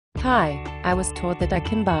Hi, I was told that I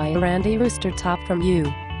can buy a RandyRooster top from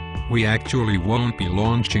you. We actually won't be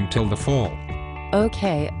launching till the fall.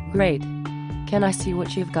 Okay, great. Can I see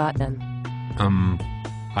what you've got then?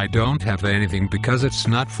 I don't have anything because it's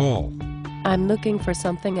not fall. I'm looking for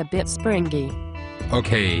something a bit springy.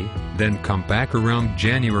 Okay, then come back around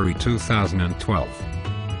January 2012.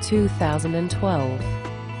 2012.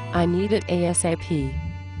 I need it ASAP.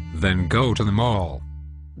 Then go to the mall.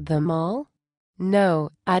 The mall? No,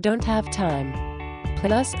 I don't have time.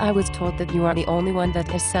 Plus, I was told that you are the only one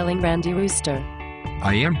that is selling RandyRooster.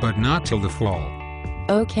 I am, but not till the fall.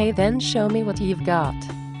 Okay, then show me what you've got.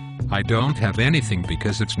 I don't have anything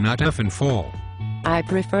because it's not effing fall. I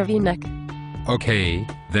prefer V-neck. Okay,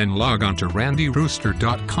 then log on to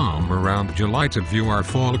RandyRooster.com around July to view our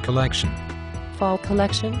fall collection. Fall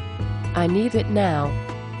collection? I need it now.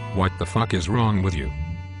 What the fuck is wrong with you?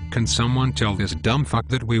 Can someone tell this dumb fuck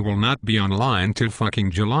that we will not be online till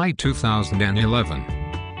fucking July 2011?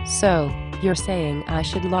 So, you're saying I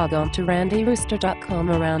should log on to RandyRooster.com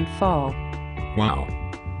around fall? Wow.